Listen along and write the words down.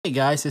Hey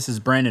guys, this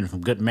is Brandon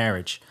from Good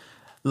Marriage.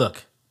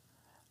 Look,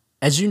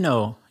 as you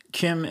know,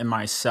 Kim and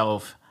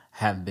myself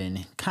have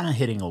been kind of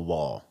hitting a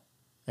wall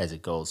as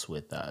it goes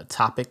with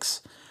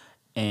topics.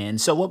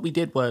 And so what we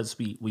did was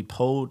we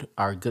polled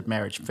our Good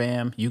Marriage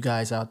fam, you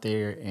guys out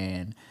there,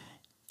 and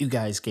you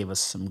guys gave us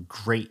some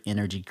great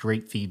energy,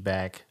 great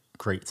feedback,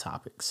 great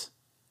topics.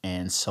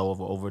 And so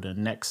over the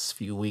next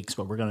few weeks,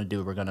 what we're going to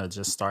do, we're going to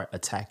just start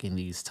attacking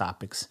these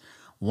topics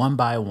one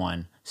by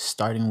one,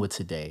 starting with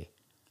today.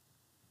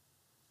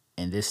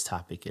 And this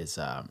topic is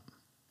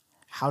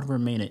how to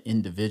remain an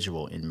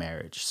individual in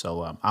marriage.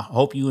 So I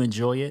hope you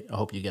enjoy it. I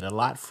hope you get a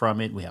lot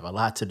from it. We have a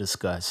lot to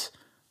discuss.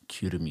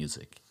 Cue the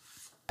music.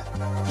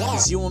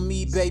 It's you and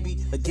me,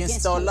 baby.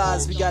 Against all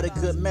odds, we got a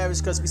good marriage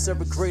because we serve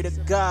a greater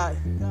God.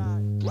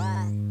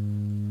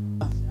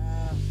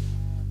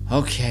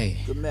 Okay.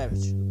 Good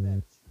marriage.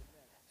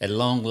 At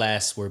long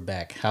last, we're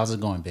back. How's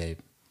it going, babe?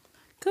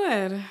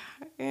 Good.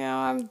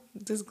 I'm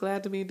just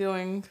glad to be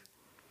doing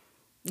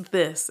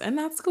this and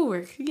not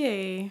schoolwork.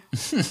 Yay.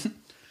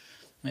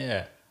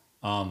 Yeah.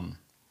 I'm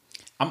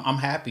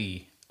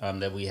happy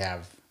that we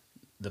have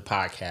the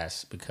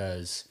podcast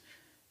because,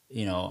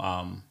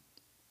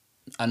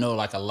 I know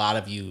like a lot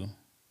of you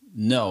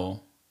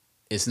know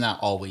it's not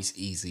always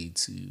easy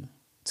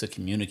to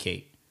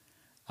communicate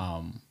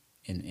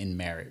in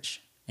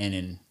marriage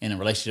and in a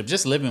relationship.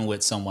 Just living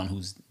with someone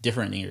who's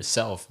different than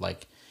yourself,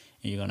 like,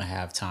 and you're gonna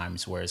have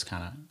times where it's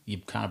you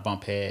kind of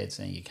bump heads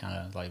and you kind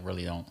of like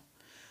really don't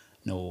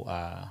know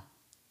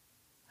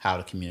how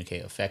to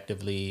communicate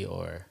effectively,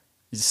 or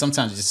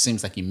sometimes it just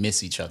seems like you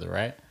miss each other,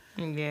 right?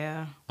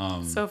 Yeah.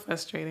 So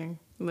frustrating.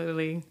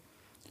 Literally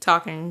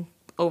talking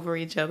over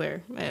each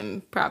other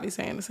and probably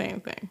saying the same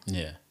thing.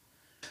 Yeah.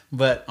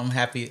 But I'm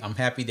happy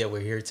that we're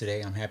here today.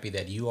 I'm happy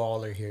that you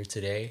all are here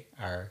today,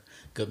 our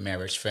Good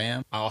Marriage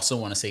fam. I also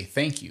want to say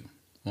thank you.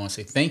 I want to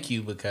say thank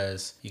you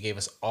because you gave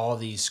us all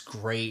these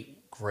great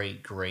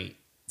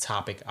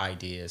topic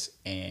ideas,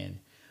 and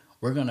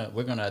we're gonna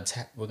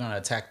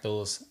attack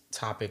those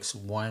topics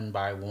one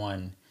by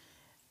one,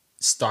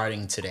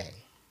 starting today.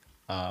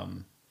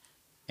 And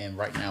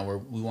right now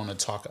we want to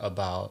talk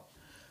about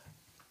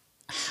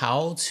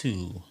how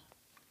to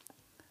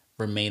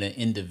remain an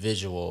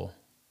individual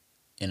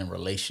in a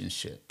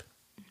relationship.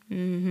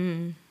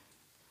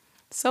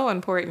 So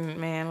important,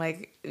 man.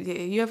 Like,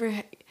 you ever,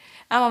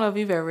 I don't know if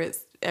you've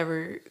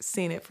ever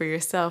seen it for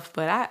yourself,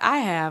 but I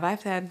have.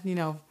 I've had,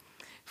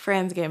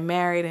 friends get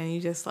married and you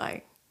just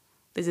like,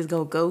 they just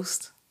go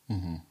ghost.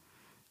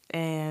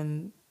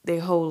 And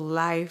their whole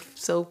life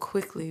so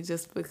quickly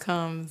just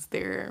becomes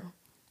their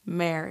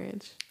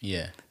marriage.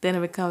 Yeah. Then it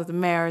becomes the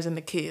marriage and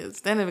the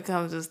kids. Then it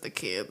becomes just the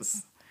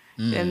kids.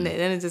 And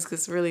then it just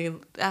gets really,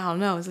 I don't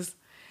know. It's just,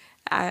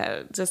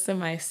 just in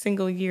my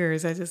single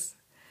years, I just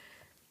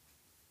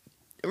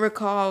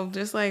recall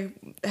just like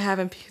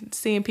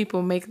seeing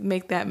people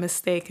make that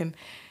mistake. And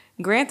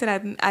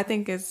granted, I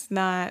think it's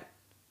not,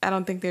 I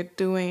don't think they're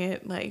doing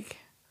it like,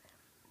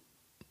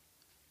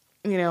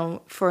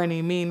 for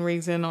any mean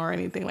reason or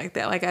anything like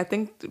that. Like, I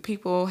think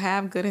people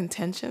have good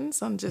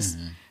intentions on just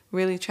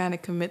really trying to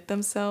commit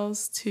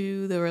themselves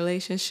to the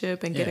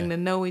relationship and getting to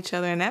know each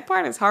other. And that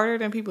part is harder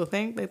than people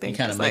think. They think You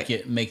kind of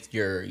like, make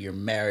your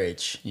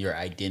marriage your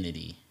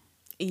identity.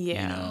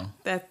 Yeah,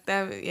 that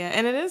yeah,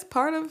 and it is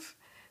part of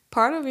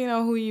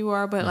who you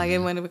are, but like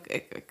when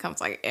it becomes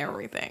like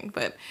everything.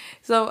 But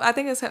so I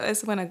think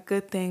it's when a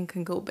good thing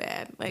can go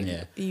bad. Like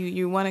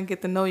you want to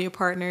get to know your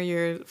partner,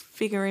 you're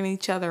figuring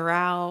each other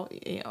out.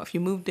 If you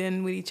moved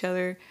in with each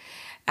other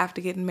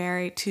after getting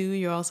married too,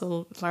 you're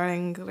also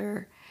learning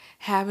their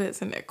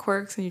habits and their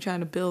quirks, and you're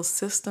trying to build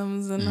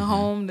systems in the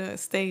home to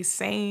stay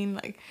sane.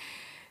 Like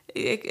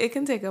it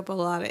can take up a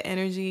lot of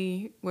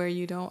energy where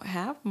you don't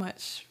have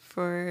much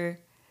for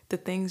the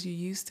things you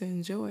used to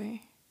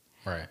enjoy.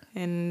 Right.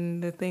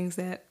 And the things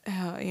that,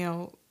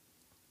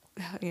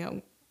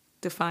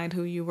 defined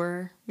who you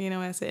were,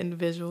 as an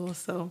individual.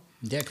 So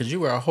Yeah, because you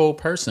were a whole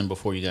person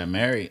before you got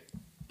married.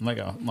 Like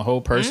a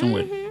whole person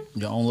with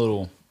your own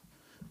little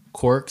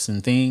quirks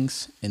and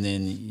things. And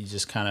then you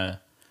just kind of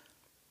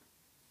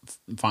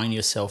find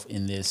yourself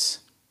in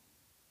this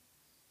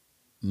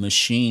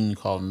machine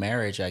called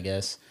marriage, I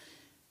guess.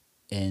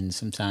 And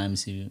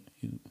sometimes you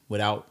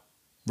without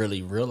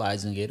really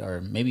realizing it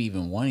or maybe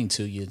even wanting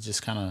to, you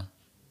just kind of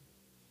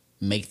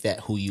make that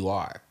who you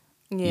are.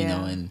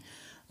 yeah. And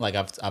like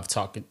I've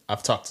talked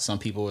to some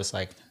people. It's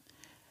like,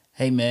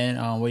 hey man,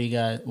 what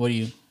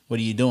are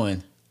you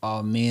doing?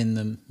 Oh, me and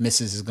the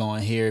missus is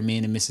going here. Me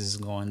and the missus is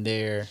going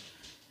there.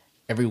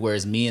 Everywhere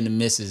is me and the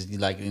missus. You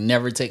like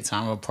never take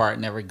time apart.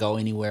 Never go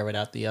anywhere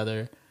without the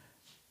other.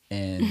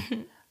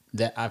 And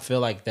that I feel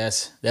like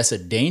that's a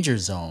danger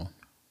zone,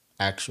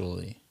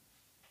 actually.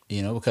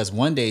 Because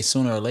one day,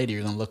 sooner or later,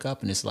 you're gonna look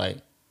up and it's like,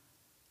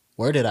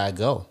 where did I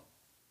go?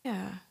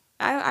 Yeah.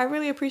 I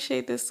really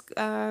appreciate this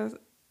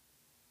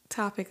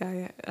topic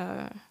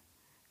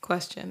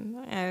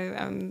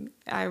question.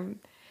 I'm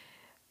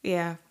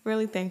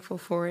really thankful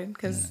for it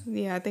because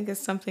I think it's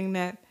something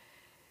that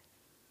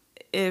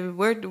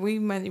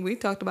we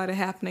talked about it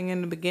happening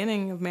in the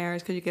beginning of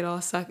marriage because you get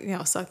all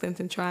sucked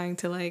into trying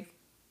to like,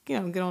 get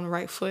on the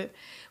right foot.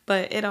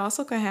 But it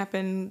also can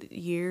happen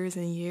years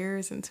and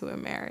years into a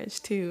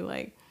marriage too.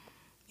 Like,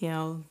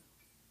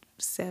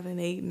 7,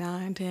 8,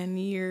 9, 10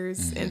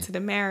 years into the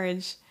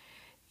marriage,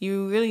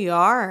 you really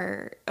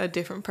are a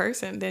different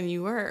person than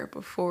you were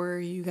before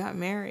you got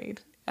married.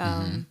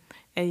 And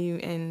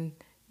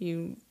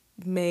you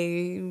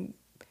may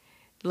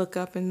look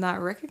up and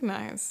not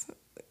recognize,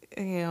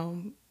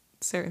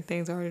 certain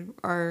things,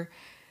 or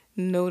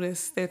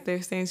notice that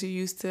there's things you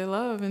used to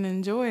love and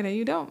enjoy that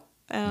you don't,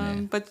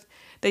 but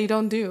that you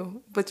don't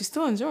do, but you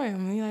still enjoy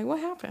them. And you're like, what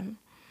happened?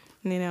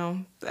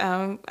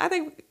 I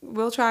think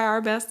we'll try our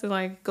best to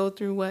like go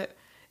through what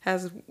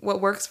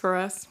works for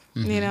us,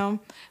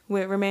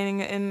 with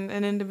remaining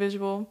an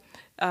individual.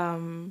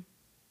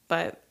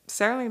 But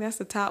certainly that's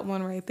the top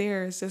one right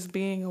there, is just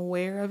being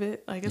aware of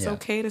it. Like, it's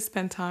okay to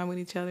spend time with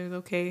each other. It's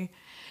okay,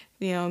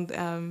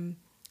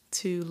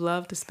 to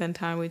love to spend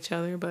time with each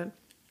other, but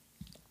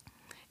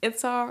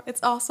it's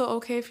also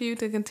okay for you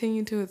to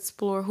continue to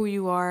explore who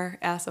you are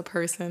as a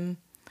person.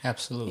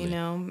 Absolutely.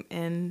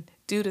 And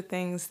do the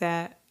things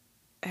that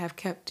have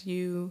kept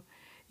you,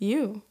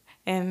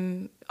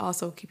 and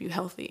also keep you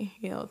healthy,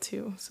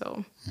 too.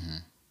 So. Mm-hmm.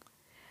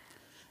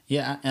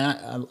 Yeah,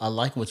 and I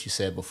like what you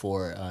said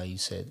before. You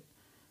said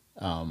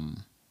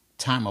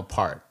time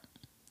apart.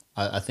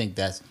 I think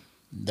that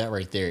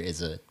right there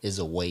is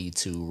a way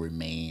to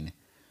remain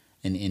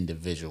an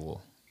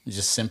individual.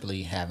 Just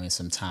simply having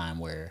some time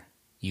where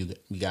you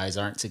guys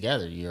aren't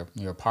together. You're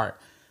apart.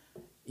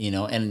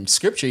 And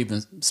Scripture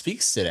even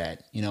speaks to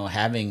that.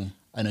 Having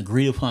an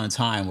agreed upon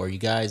time where you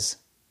guys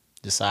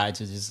decide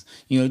to just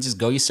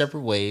go your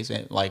separate ways,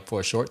 and like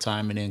for a short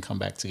time, and then come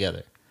back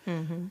together.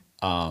 Mm-hmm.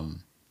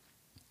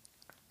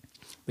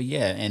 But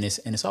yeah, and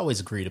it's always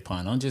agreed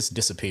upon. Don't just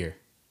disappear.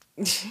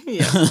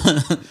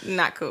 Yeah,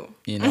 not cool.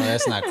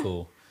 That's not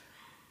cool.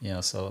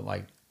 So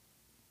like,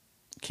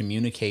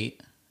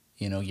 communicate,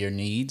 your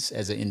needs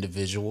as an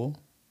individual.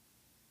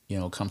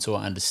 Come to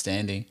an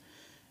understanding,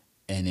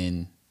 and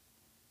then,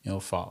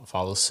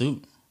 follow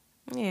suit.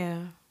 Yeah.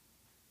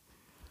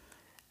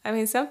 I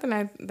mean,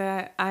 something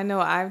that I know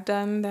I've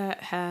done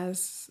that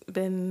has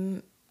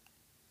been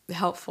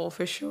helpful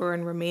for sure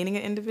in remaining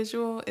an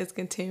individual is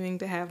continuing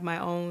to have my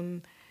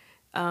own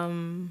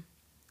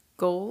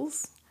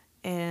goals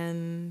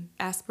and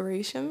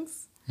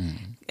aspirations,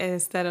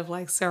 instead of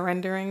like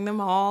surrendering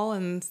them all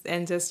and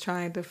just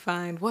trying to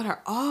find what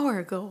are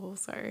our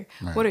goals, or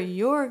what are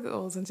your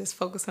goals, and just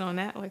focusing on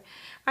that. Like,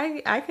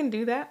 I can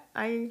do that.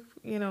 I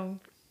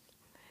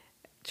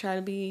try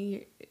to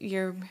be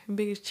your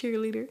biggest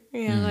cheerleader,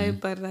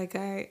 but like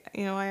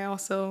I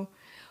also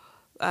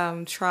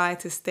try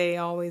to stay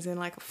always in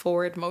like a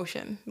forward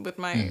motion with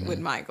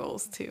my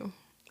goals too.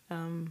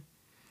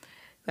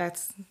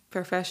 That's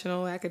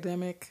professional,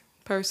 academic,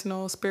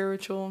 personal,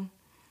 spiritual,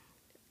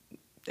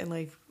 and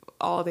like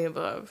all the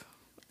above.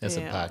 That's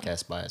a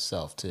podcast by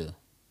itself too.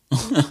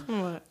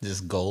 What?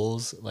 Just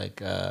goals,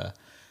 like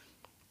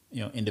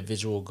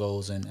individual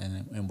goals,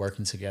 and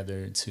working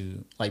together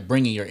to like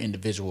bringing your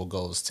individual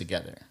goals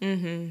together.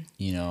 Mm-hmm.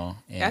 And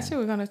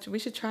actually we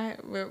should try.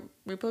 We're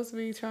supposed to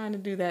be trying to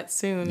do that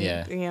soon.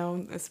 Yeah.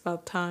 It's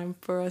about time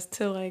for us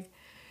to like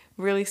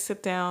really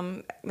sit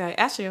down. Like,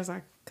 actually, I was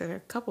like a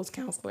couples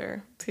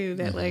counselor too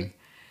that like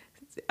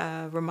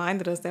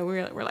reminded us that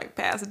we're like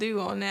past due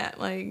on that.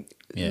 Like,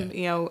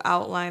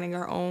 outlining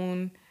our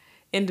own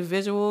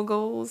individual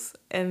goals,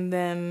 and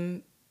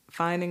then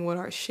finding what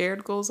our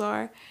shared goals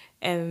are,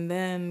 and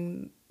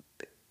then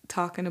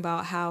talking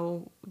about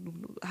how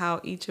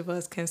each of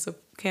us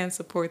can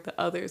support the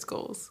other's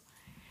goals.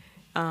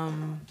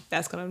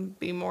 That's gonna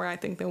be more, I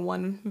think, than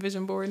one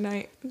vision board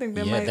night. I think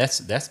that might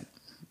that's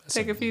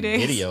take a few days.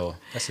 Video.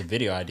 That's a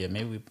video idea.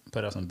 Maybe we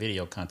put out some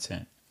video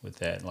content with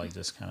that, like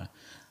just kind of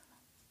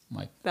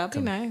like that'd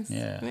be nice.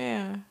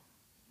 Yeah.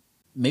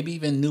 Maybe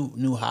even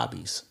new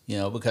hobbies.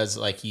 Because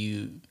like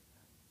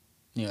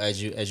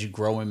as you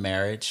grow in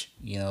marriage,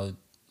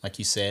 like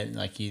you said,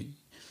 like you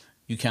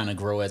kind of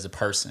grow as a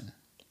person,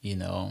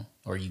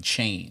 or you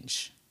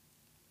change.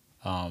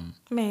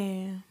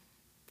 Man,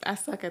 I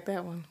suck at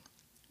that one.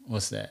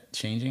 What's that?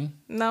 Changing?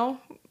 No,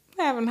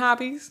 having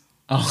hobbies.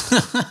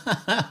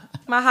 Oh.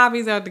 My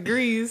hobbies are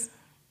degrees.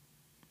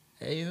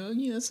 Hey,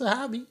 it's a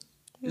hobby.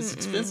 It's an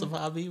expensive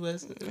hobby.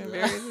 It's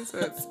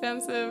an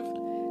expensive,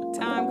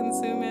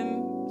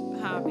 time-consuming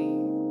hobby.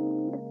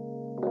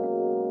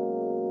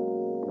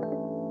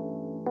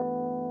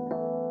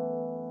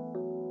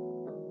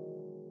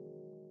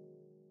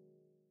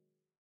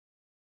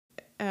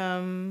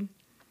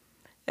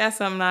 That's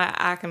something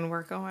I can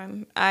work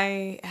on.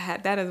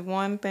 That is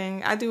one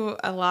thing. I do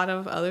a lot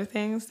of other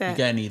things that. You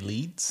got any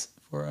leads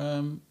for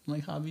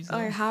like hobbies?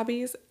 Like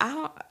hobbies?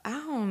 I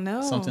don't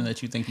know. Something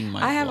that you think you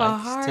might. I have a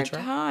hard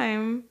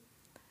time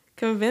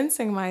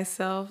convincing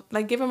myself,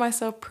 like giving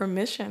myself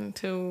permission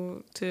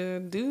to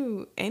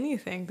do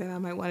anything that I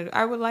might want to do.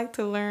 I would like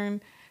to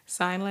learn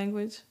sign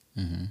language.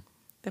 Mm-hmm.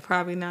 They're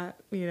probably not,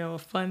 a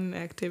fun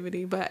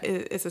activity, but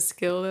it's a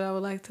skill that I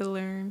would like to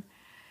learn.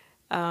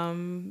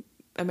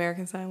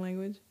 American Sign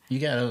Language. You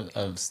got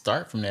a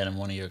start from that in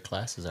one of your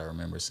classes, I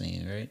remember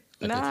seeing, right?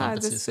 Like I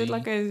just did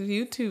like a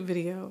YouTube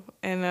video,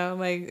 and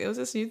it was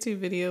just YouTube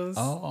videos.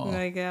 Oh.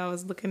 Like I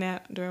was looking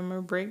at during my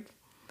break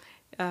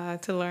to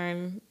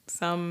learn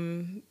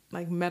some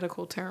like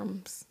medical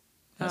terms.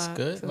 That's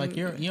good. Like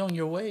you're on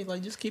your way.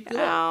 Like just keep it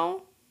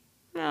up.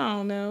 No, I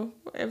don't know.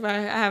 If I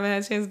haven't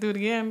had a chance to do it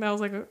again, that was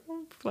like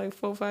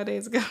 4 or 5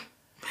 days ago.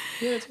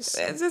 Yeah, I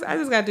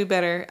just gotta do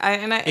better.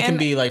 It can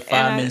be like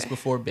 5 minutes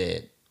before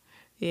bed.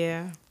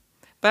 Yeah.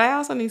 But I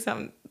also need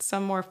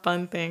some more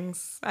fun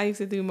things. I used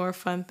to do more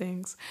fun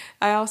things.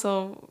 I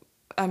also,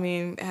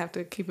 have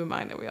to keep in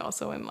mind that we're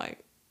also in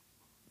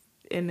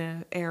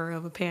the era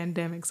of a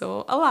pandemic.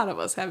 So a lot of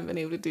us haven't been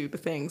able to do the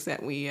things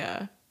that we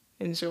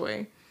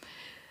enjoy.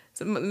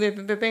 So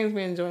the things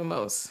we enjoy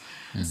most.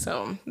 Mm-hmm.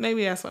 So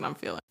maybe that's what I'm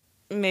feeling.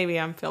 Maybe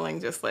I'm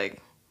feeling just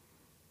like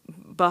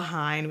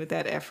behind with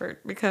that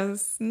effort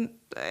because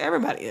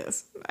everybody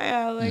is.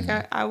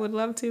 I would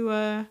love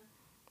to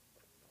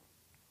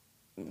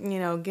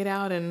get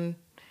out and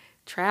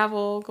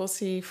travel, go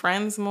see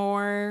friends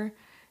more,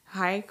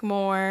 hike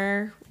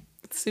more.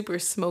 It's super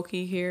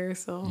smoky here,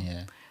 so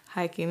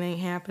hiking ain't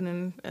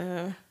happening.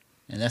 And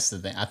that's the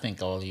thing. I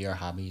think all of your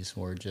hobbies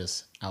were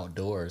just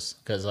outdoors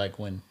because like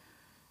when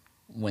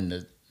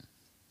it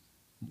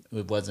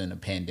wasn't a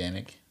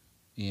pandemic,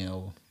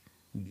 you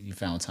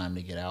found time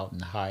to get out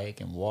and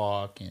hike and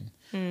walk and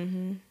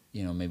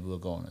maybe we'll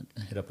go and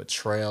hit up a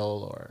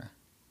trail or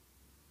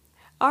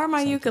my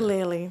something.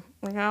 Ukulele.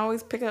 Like I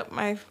always pick up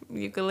my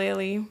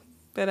ukulele,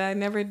 but I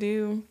never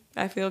do.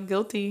 I feel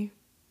guilty.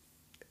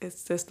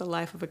 It's just the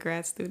life of a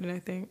grad student, I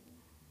think.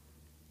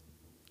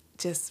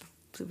 Just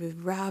it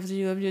robs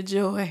you of your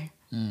joy.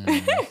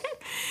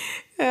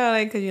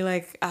 Because you're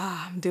like,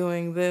 I'm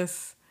doing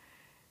this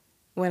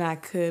when I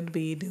could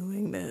be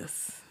doing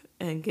this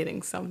and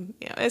getting some,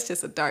 it's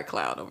just a dark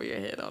cloud over your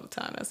head all the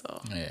time. That's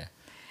all. Yeah.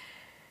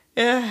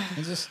 Yeah.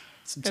 It's just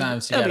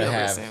sometimes you gotta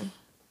have.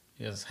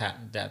 You just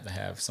have to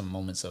have some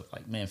moments of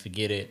like, man,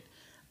 forget it.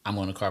 I'm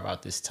going to carve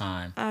out this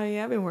time. Oh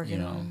yeah, I've been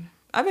working on.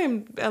 I've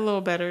been a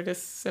little better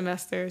this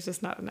semester. It's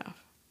just not enough.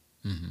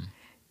 Mm-hmm.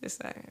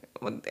 Just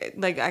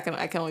like I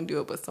can only do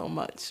it but so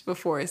much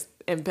before it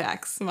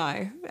impacts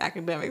my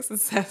academic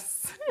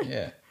success.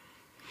 Yeah,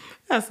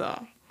 that's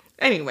all.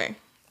 Anyway,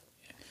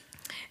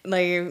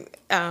 having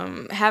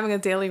a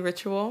daily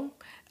ritual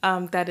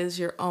that is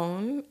your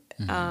own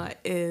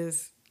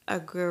is a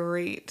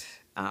great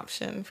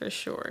option for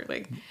sure.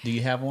 Do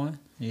you have one?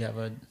 Yeah,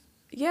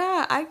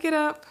 I get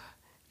up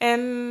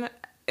and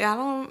I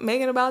don't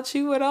make it about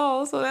you at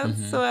all, so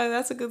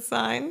that's a good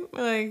sign.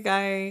 Like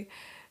I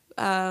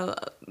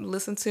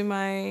listen to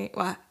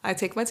I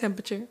take my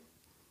temperature,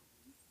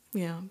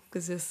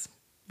 because just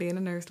being a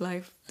nurse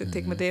life to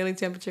take my daily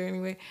temperature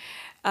anyway.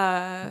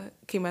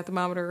 Keep my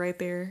thermometer right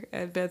there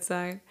at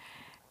bedside,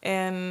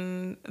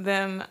 and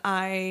then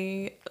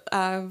I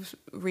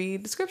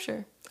read the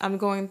scripture. I'm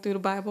going through the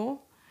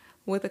Bible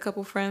with a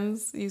couple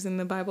friends using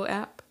the Bible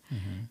app.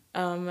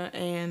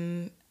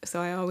 And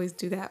so I always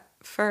do that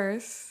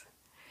first.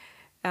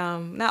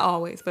 Not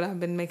always, but I've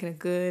been making a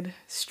good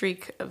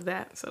streak of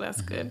that, so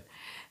that's good.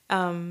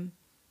 And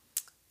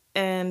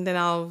then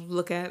I'll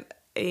look at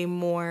a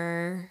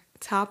more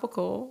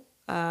topical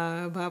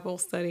Bible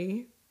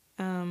study,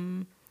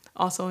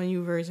 also in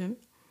YouVersion.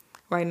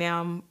 Right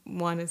now,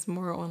 one is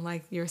more on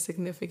like your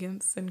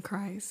significance in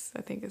Christ,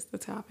 I think is the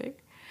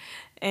topic.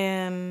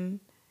 And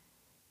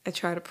I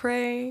try to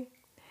pray.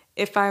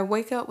 If I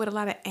wake up with a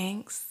lot of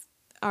angst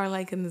or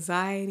like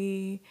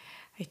anxiety,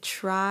 I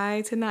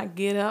try to not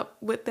get up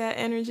with that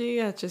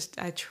energy. I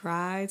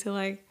try to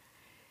like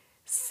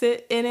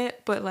sit in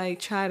it, but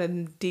like try to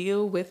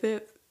deal with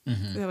it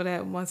so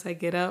that once I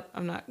get up,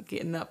 I'm not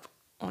getting up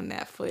on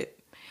that foot.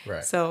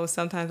 Right. So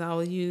sometimes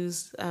I'll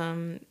use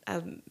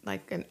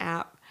like an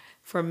app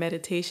for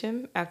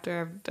meditation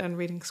after I've done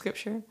reading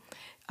scripture.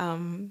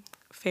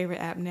 Favorite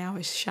app now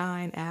is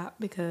Shine app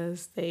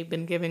because they've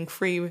been giving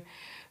free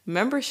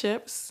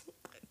memberships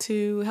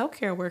to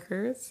healthcare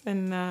workers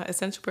and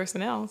essential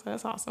personnel. So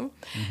that's awesome.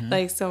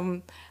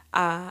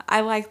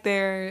 I like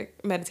their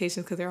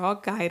meditations because they're all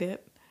guided.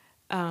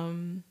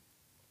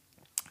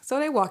 So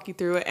they walk you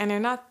through it and they're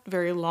not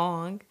very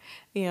long.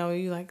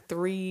 You like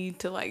 3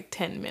 to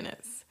 10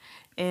 minutes.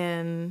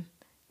 And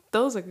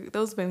those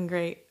have been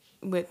great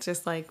with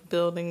just like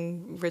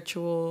building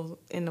ritual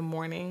in the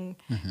morning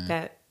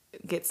that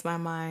gets my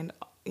mind,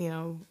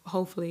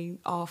 hopefully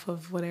off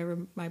of whatever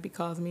might be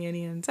causing me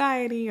any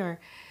anxiety or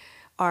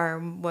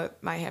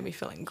what might have me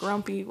feeling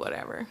grumpy,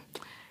 whatever.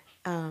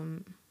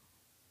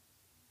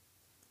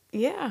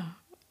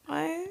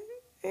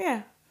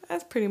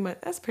 That's pretty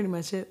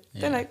much it.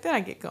 Yeah. Then I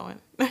get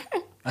going.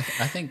 I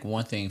think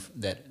one thing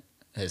that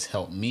has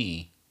helped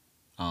me,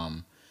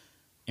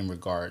 in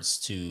regards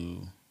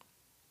to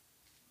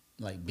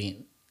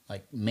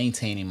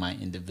maintaining my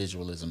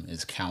individualism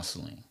is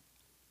counseling,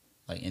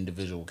 like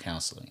individual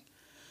counseling.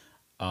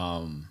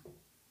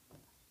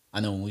 I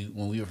know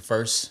when we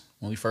first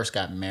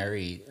got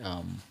married,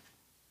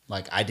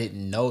 like I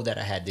didn't know that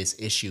I had this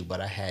issue, but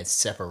I had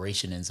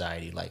separation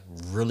anxiety, like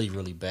really,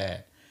 really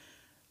bad.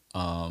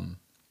 And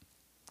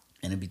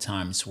it'd be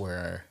times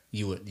where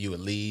you would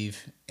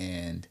leave,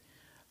 and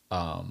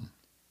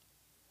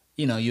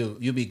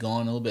you'll be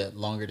gone a little bit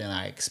longer than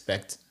I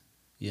expect,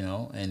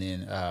 and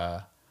then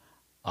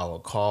I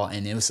would call,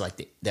 and it was like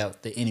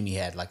the enemy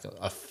had like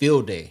a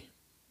field day,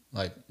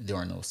 like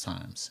during those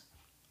times.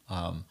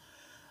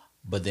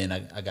 But then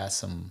I got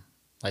some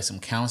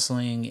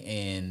counseling,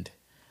 and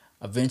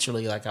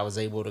eventually like I was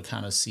able to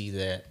kind of see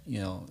that,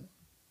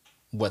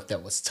 what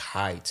that was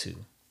tied to,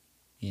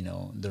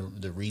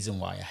 the reason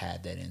why I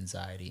had that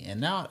anxiety. And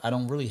now I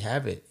don't really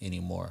have it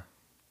anymore.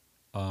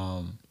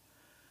 And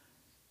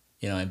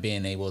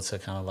being able to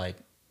kind of like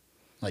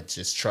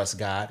just trust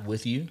God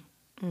with you,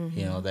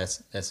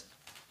 that's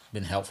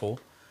been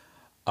helpful.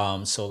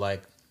 So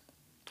like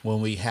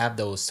when we have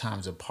those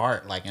times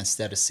apart, like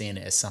instead of seeing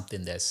it as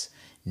something that's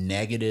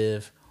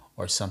negative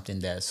or something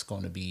that's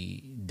going to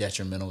be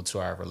detrimental to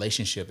our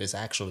relationship, it's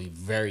actually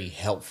very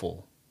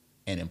helpful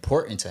and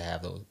important to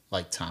have those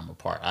like time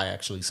apart.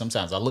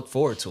 Sometimes I look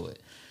forward to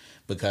it,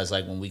 because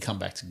like when we come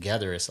back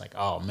together, it's like,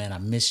 oh man, I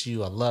miss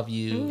you, I love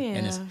you,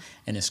 Yeah.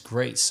 and it's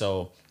great.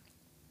 So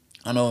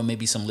I know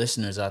maybe some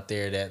listeners out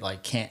there that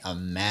like can't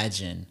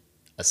imagine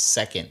a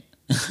second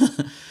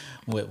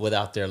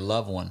without their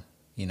loved one,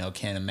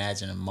 can't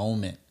imagine a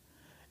moment,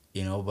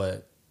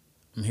 but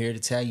I'm here to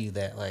tell you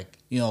that, like,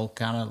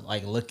 kind of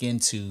like look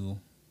into,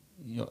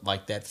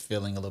 like that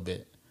feeling a little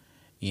bit,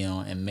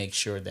 and make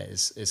sure that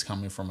it's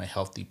coming from a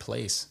healthy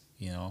place,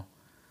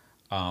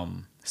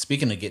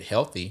 Speaking of get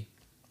healthy,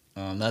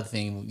 another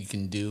thing you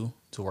can do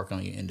to work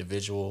on your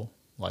individual,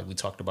 like we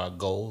talked about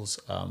goals,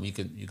 you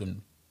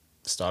can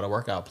start a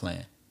workout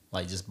plan.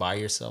 Like just by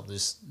yourself,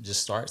 just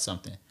start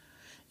something,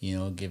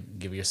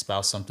 give your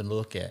spouse something to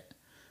look at.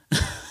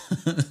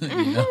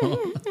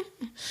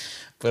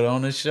 Put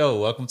on a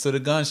show. Welcome to the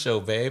gun show,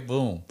 babe.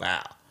 Boom,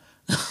 wow.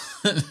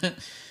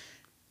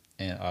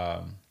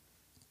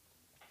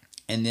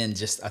 And then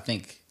just, I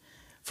think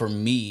for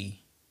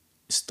me,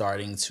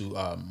 starting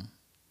to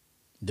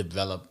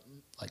develop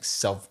like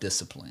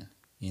self-discipline,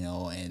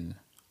 and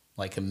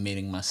like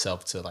committing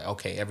myself to like,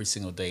 okay, every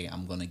single day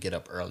I'm going to get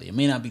up early. It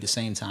may not be the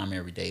same time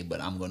every day, but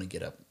I'm going to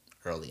get up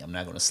early. I'm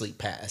not going to sleep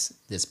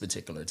past this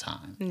particular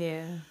time.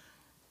 Yeah.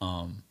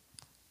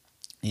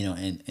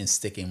 And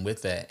sticking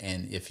with that.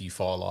 And if you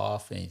fall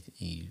off and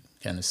you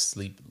kind of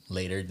sleep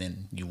later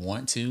than you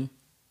want to,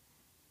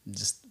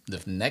 just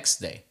the next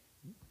day,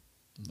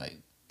 like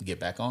get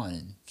back on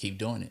and keep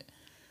doing it.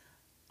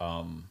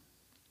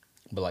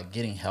 But like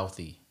getting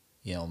healthy,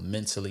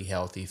 mentally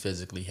healthy,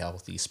 physically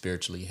healthy,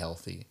 spiritually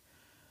healthy.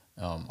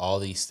 All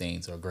these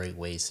things are great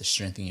ways to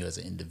strengthen you as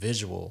an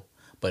individual,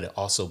 but it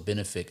also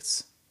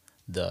benefits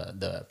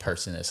the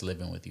person that's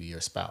living with you,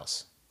 your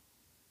spouse.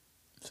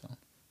 So.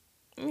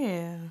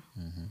 Yeah.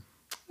 Mm-hmm.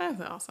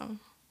 That's awesome.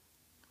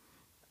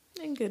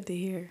 And good to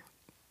hear.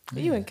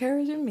 You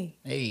encouraging me.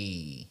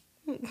 Hey.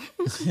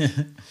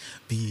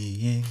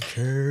 Be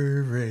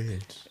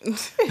encouraged.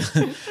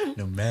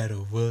 No matter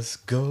what's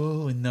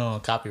going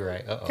on.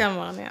 Copyright. Uh-oh. Come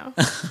on now.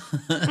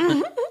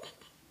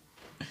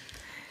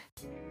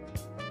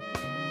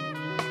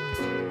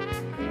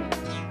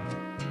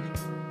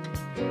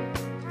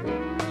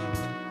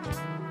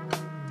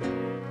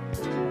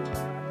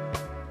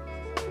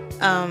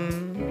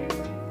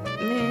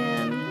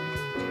 Man,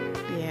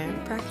 yeah,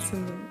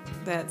 practicing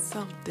that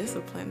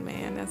self-discipline,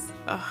 man, that's,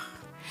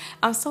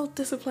 I'm so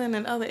disciplined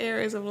in other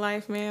areas of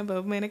life, man,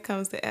 but when it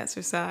comes to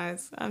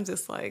exercise, I'm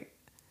just like,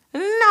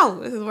 no,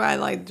 this is where I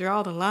like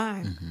draw the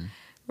line. Mm-hmm.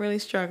 Really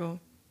struggle.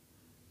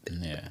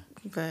 Yeah.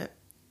 But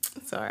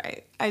it's all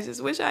right. I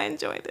just wish I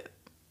enjoyed it.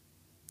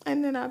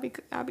 And then I'll be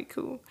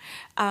cool.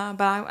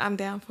 But I'm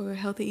down for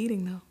healthy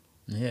eating though.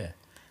 Yeah.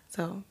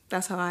 So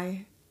that's how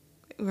I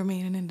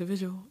remain an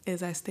individual,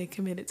 is I stay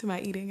committed to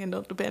my eating and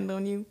don't depend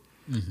on you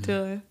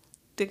to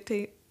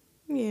dictate,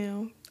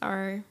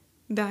 our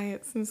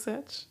diets and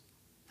such.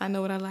 I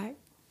know what I like.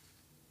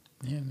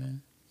 Yeah,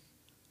 man.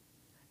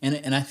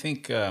 And I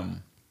think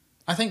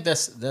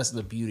that's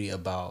the beauty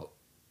about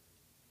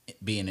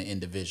being an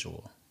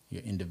individual,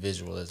 your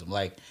individualism.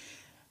 Like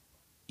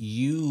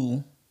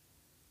once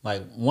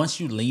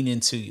you lean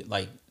into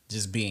like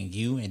just being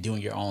you and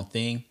doing your own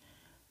thing,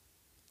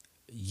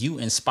 you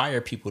inspire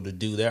people to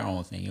do their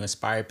own thing. You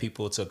inspire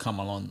people to come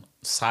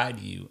alongside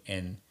you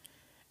and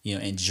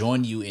and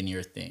join you in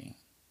your thing,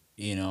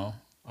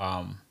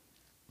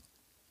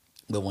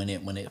 But when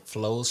it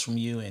flows from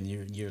you and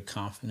you're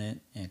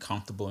confident and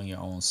comfortable in your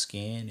own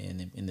skin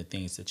and in the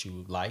things that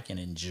you like and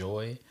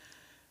enjoy,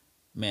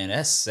 man,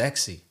 that's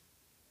sexy.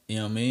 You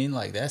know what I mean?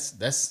 Like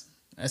that's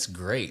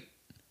great.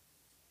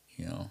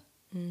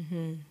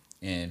 Mm-hmm.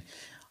 And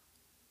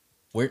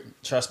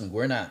trust me,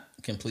 we're not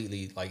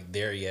completely like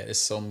there yet. There's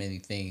so many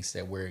things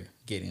that we're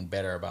getting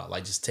better about,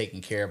 like just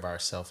taking care of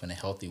ourselves in a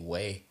healthy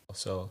way.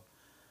 So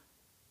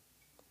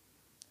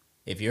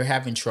if you're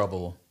having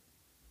trouble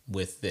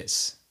with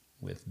this,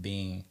 with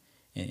being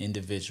an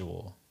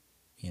individual.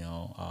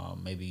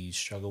 Maybe you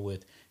struggle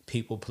with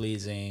people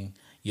pleasing.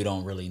 You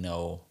don't really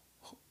know.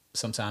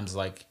 Sometimes,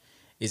 like,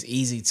 it's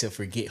easy to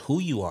forget who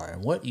you are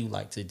and what you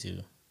like to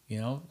do.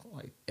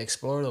 Like,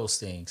 explore those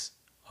things.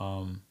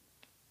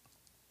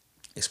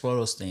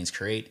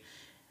 Create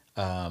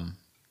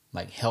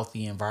like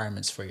healthy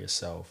environments for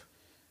yourself.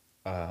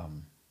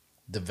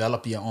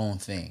 Develop your own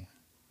thing.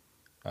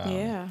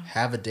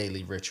 Have a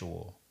daily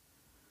ritual.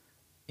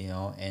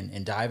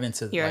 And dive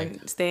into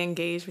stay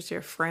engaged with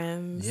your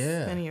friends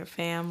and your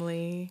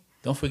family.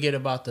 Don't forget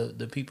about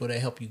the people that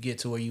help you get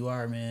to where you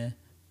are, man.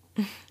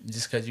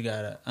 Just because you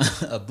got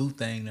a boo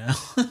thing now.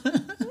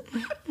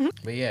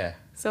 But yeah.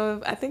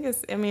 So I think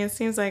it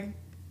seems like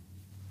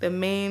the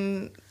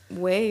main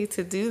way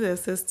to do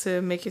this is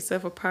to make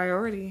yourself a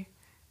priority,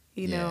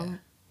 know,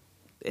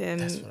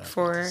 and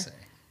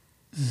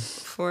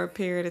for a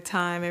period of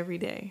time every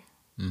day.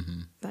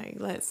 Mm-hmm. Like,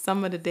 let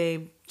some of the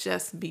day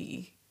just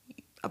be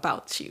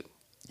about you.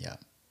 Yeah.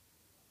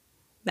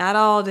 Not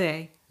all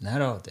day.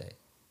 Not all day.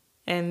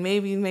 And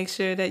maybe make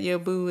sure that your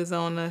boo is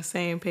on the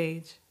same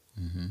page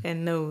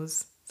and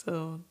knows,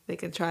 so they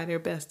can try their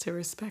best to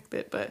respect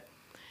it. But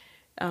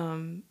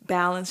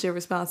balance your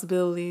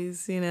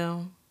responsibilities,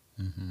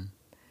 Mm-hmm.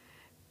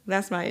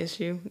 That's my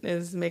issue,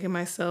 is making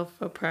myself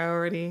a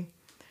priority.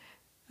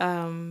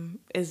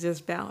 Is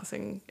just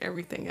balancing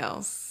everything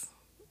else.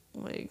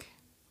 Like,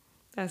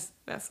 that's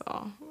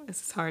all. It's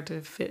just hard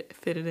to fit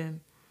it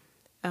in.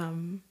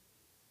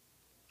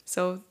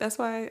 So that's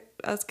why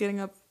us getting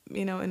up,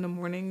 in the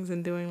mornings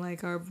and doing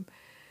like our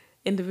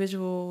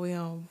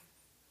individual,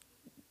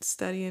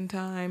 studying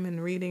time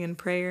and reading and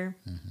prayer.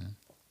 Mm-hmm.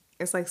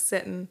 It's like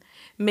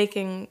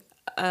making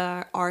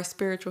our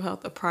spiritual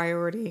health a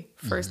priority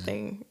first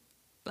thing.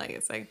 Like,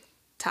 it's like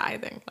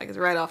tithing. Like, it's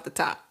right off the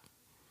top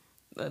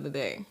of the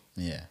day.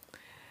 Yeah.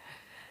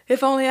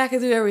 If only I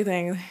could do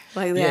everything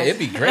like that. Yeah, it'd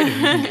be great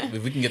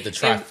if we can get the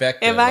trifecta.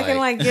 If I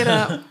can get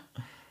up,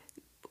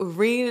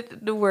 read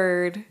the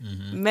word,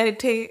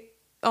 meditate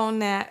on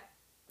that,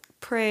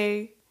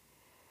 pray,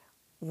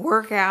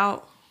 work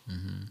out,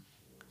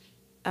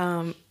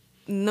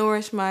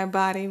 nourish my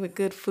body with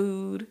good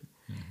food,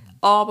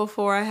 all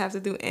before I have to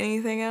do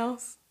anything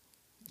else.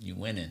 You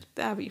winning.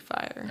 That'd be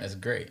fire. That's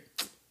great.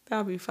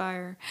 That'd be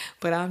fire.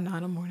 But I'm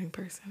not a morning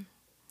person.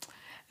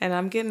 And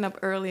I'm getting up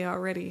early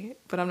already,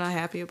 but I'm not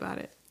happy about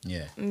it.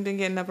 Yeah. I've been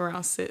getting up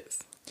around 6,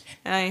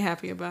 and I ain't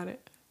happy about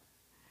it.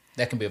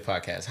 That can be a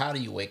podcast. How do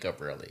you wake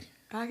up early?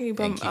 How can you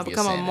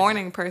become a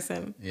morning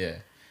person? Yeah.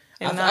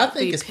 And I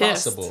think it's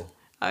possible.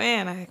 Oh,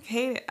 man, I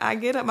hate it. I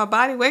get up. My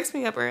body wakes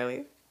me up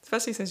early,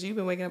 especially since you've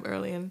been waking up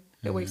early, and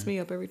it wakes me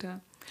up every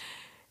time.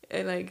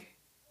 And,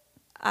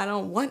 I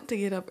don't want to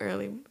get up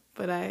early,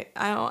 but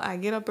I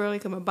get up early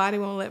because my body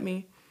won't let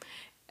me.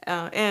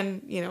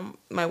 And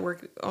my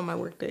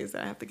work days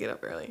I have to get up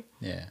early.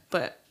 Yeah.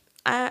 But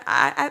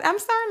I'm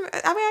starting.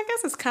 I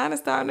guess it's kind of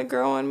starting to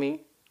grow on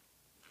me.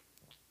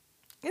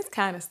 It's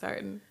kind of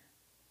starting.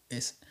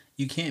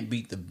 You can't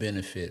beat the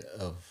benefit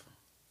of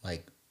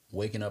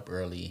waking up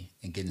early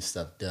and getting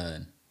stuff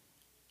done,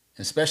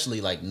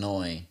 especially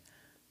knowing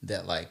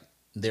that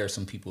there are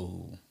some people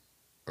who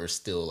are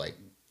still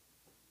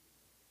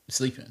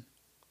sleeping,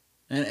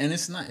 and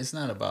it's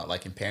not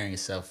about comparing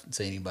yourself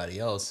to anybody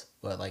else,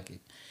 but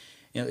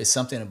it's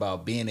something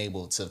about being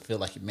able to feel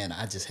like, man,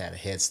 I just had a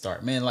head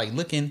start, man.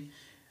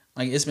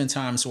 It's been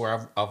times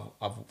where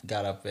I've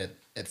got up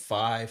at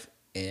 5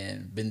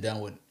 and been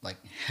done with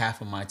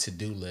half of my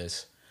to-do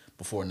list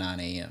before 9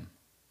 a.m.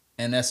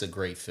 And that's a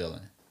great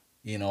feeling,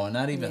 and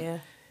not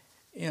even,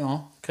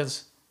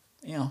 because,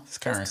 it's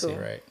currency, cool.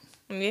 Right?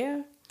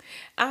 Yeah.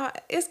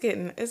 It's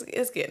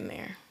getting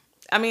there.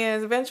 I mean,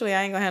 eventually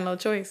I ain't gonna have no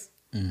choice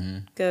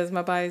because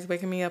my body's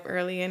waking me up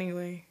early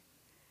anyway.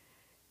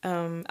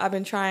 I've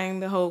been trying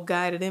the whole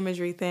guided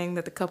imagery thing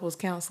that the couples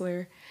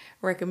counselor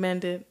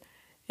recommended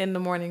in the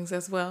mornings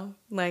as well.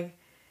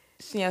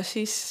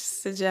 She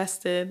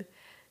suggested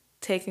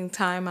taking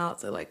time out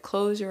to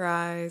close your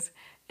eyes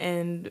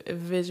and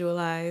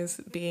visualize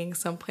being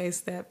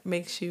someplace that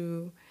makes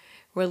you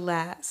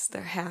relaxed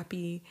or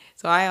happy.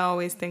 So I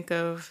always think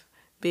of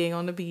being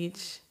on the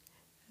beach,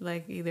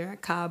 either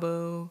at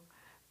Cabo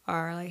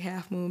or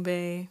Half Moon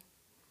Bay.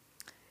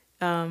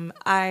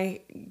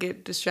 I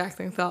get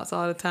distracting thoughts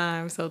all the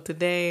time. So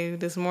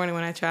this morning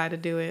when I tried to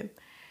do it,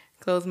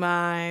 close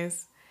my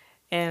eyes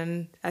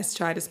and I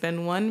tried to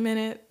spend 1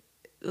 minute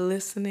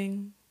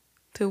listening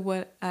to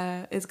what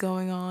is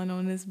going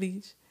on this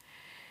beach,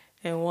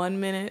 and 1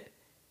 minute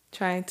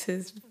trying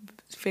to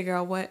figure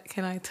out what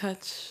can I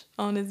touch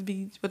on this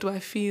beach. What do I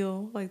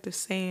feel, the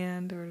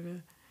sand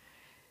or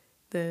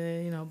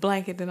the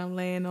blanket that I'm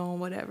laying on,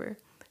 whatever.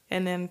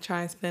 And then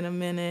try and spend a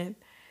minute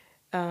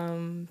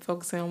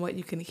focusing on what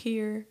you can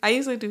hear. I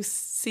usually do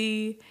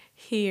see,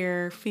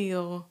 hear,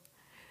 feel,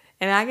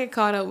 and I get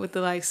caught up with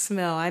the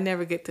smell. I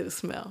never get to the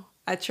smell.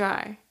 I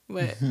try,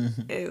 but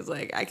it's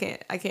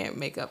I can't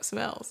make up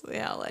smells.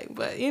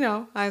 But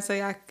I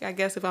say I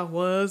guess if I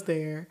was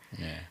there,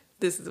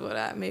 this is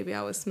what maybe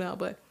I would smell.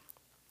 But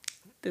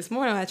this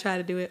morning when I tried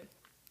to do it,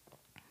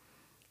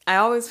 I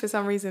always, for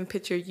some reason,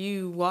 picture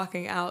you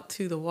walking out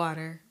to the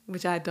water,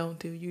 which I don't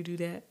do. You do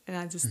that. And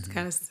I just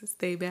kind of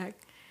stay back.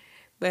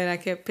 But I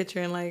kept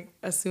picturing like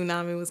a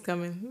tsunami was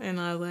coming. And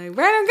I was like,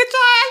 Brandon, get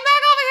your ass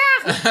back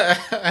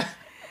over here.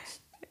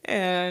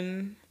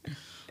 And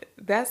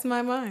that's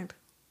my mind.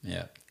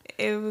 Yeah.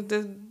 It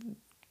just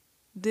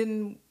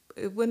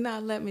it would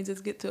not let me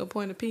just get to a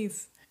point of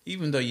peace.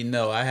 Even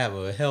though I have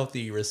a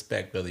healthy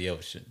respect for the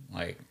ocean.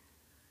 Like,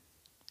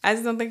 I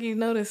just don't think you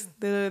noticed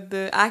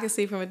I could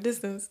see from a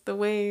distance the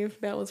wave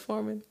that was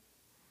forming.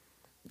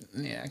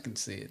 yeah, I can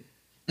see it.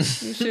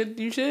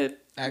 You should.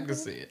 I can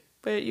see it.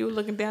 But you were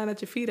looking down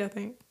at your feet, I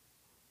think.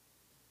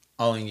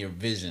 Oh, in your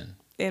vision.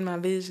 In my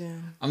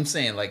vision. I'm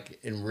saying like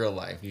in real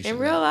life. You should in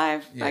real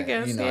life, yeah, I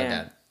guess.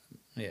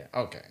 Yeah.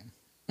 Okay.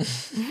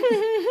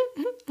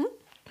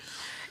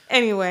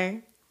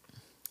 Anyway,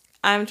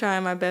 I'm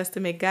trying my best to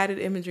make guided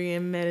imagery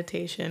and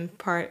meditation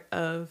part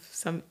of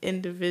some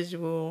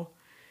individual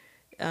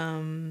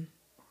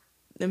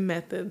the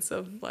methods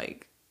of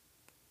like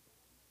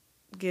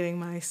getting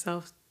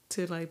myself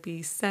to like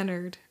be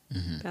centered.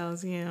 That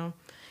was,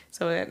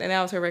 so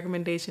that was her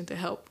recommendation to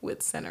help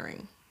with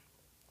centering.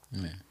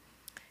 Yeah.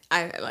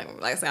 I like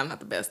I said, I'm not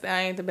the best.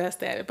 I ain't the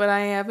best at it, but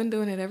I have been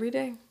doing it every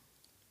day.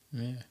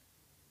 Yeah.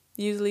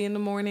 Usually in the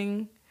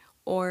morning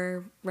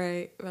or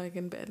right like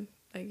in bed,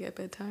 like at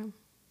bedtime.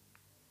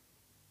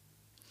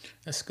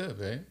 That's good,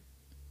 babe.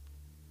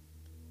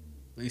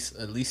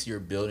 At least you're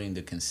building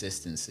the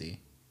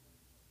consistency,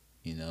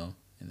 and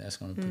that's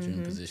going to put you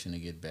in a position to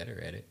get better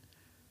at it.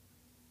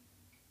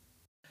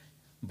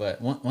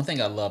 But one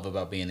thing I love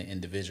about being an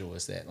individual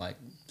is that like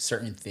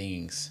certain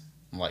things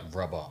like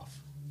rub off.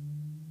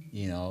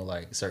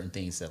 Like certain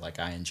things that like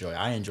I enjoy.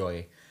 I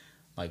enjoy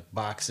like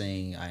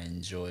boxing. I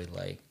enjoy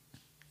like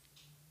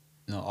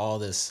all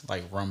this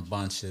like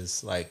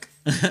rambunctious like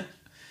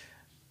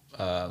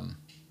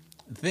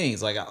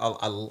things. Like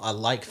I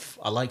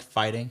like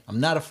fighting. I'm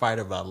not a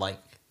fighter, but I like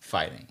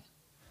fighting.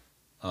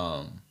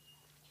 And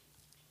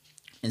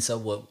so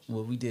what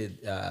we did,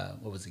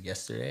 what was it,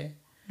 yesterday?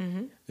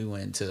 We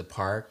went to the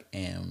park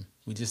and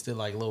we just did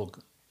like little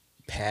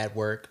pad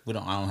work. I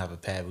don't have a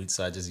pad,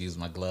 so I just used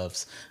my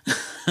gloves.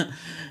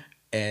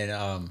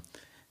 And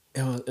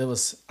it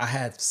was I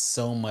had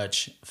so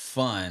much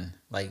fun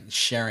like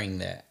sharing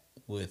that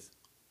with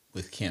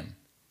Kim,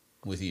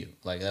 with you.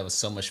 Like that was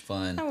so much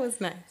fun. That was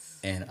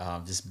nice. And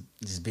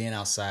just being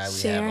outside,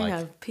 sharing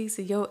a piece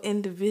of your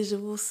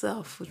individual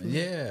self with me.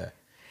 Yeah.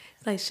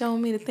 It's like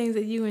showing me the things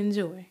that you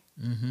enjoy.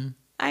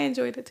 I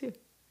enjoyed it too.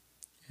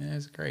 Yeah,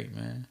 it's great,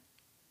 man.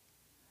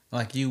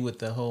 Like you with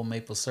the whole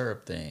maple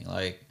syrup thing,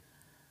 like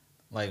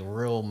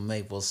real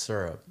maple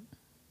syrup.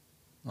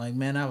 Like,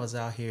 man, I was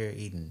out here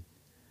eating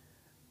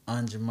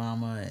Aunt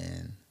Jemima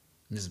and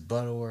Miss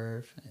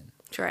Butterworth and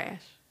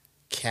trash.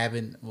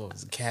 Cabin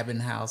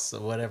house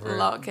or whatever.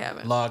 Log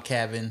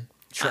cabin.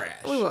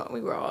 Trash. We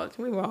were all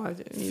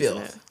using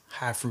filth. It.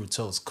 High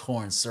fructose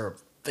corn syrup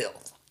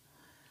filth.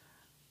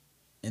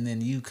 And then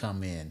you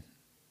come in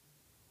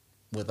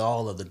with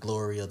all of the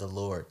glory of the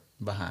Lord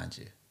behind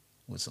you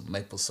with some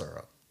maple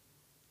syrup.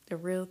 The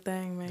real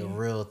thing, man. The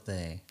real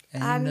thing.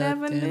 Ain't I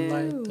never knew.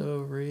 Like the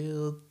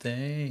real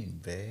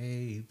thing,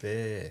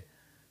 baby.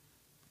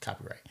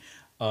 Copyright.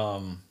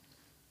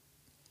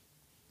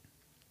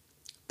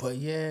 But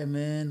yeah,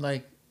 man,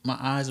 like my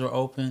eyes were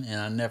open and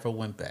I never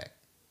went back.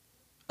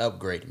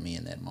 Upgraded me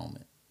in that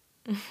moment.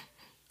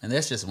 And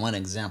that's just one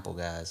example,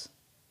 guys,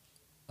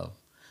 of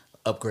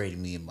upgrading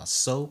me in my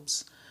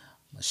soaps,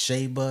 my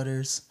shea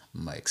butters,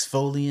 my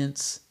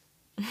exfoliants.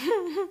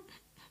 I'm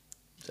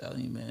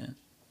telling you, man.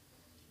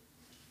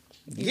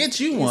 Get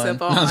you one.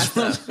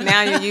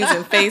 Now you're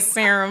using face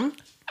serum.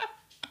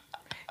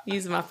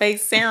 Using my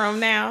face serum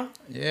now.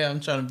 Yeah, I'm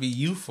trying to be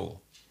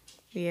youthful.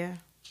 Yeah,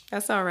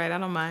 that's all right. I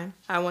don't mind.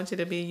 I want you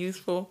to be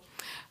useful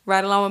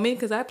right along with me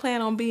because I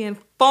plan on being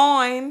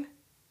fine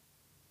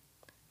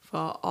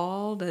for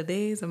all the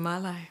days of my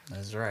life.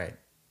 That's right.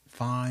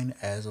 Fine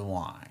as a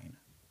wine.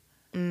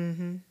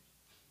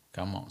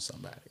 Come on,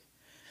 somebody.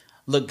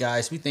 Look,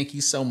 guys, we thank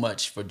you so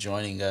much for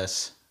joining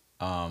us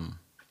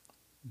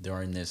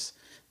during this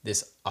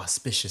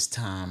auspicious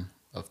time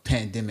of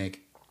pandemic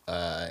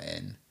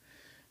and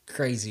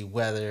crazy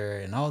weather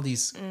and all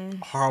these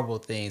horrible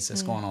things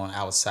that's going on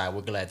outside.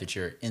 We're glad that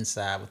you're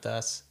inside with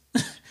us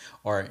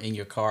or in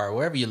your car or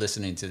wherever you're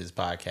listening to this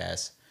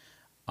podcast.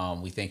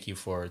 We thank you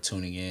for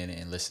tuning in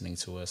and listening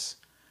to us.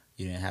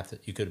 You didn't have to.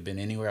 You could have been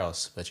anywhere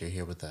else, but you're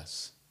here with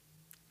us.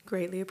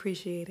 Greatly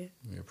appreciate it.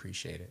 We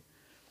appreciate it.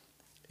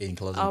 Any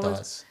closing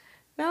thoughts?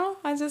 No,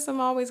 I'm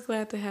always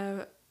glad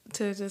to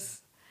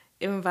just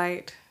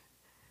invite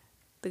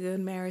the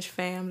Good Marriage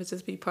fam to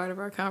just be part of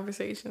our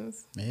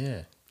conversations.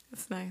 Yeah.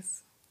 It's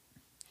nice.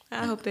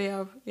 I hope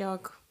that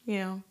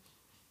y'all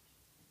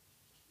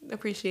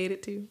appreciate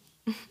it too.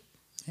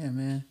 Yeah,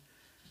 man.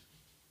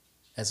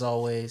 As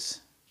always,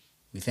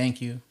 we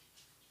thank you.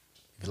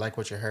 If you like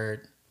what you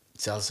heard,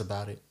 tell us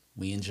about it.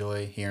 We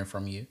enjoy hearing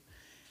from you.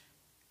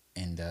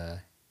 And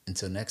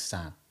until next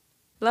time,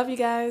 Love you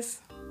guys.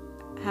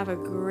 Have a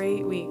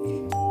great week.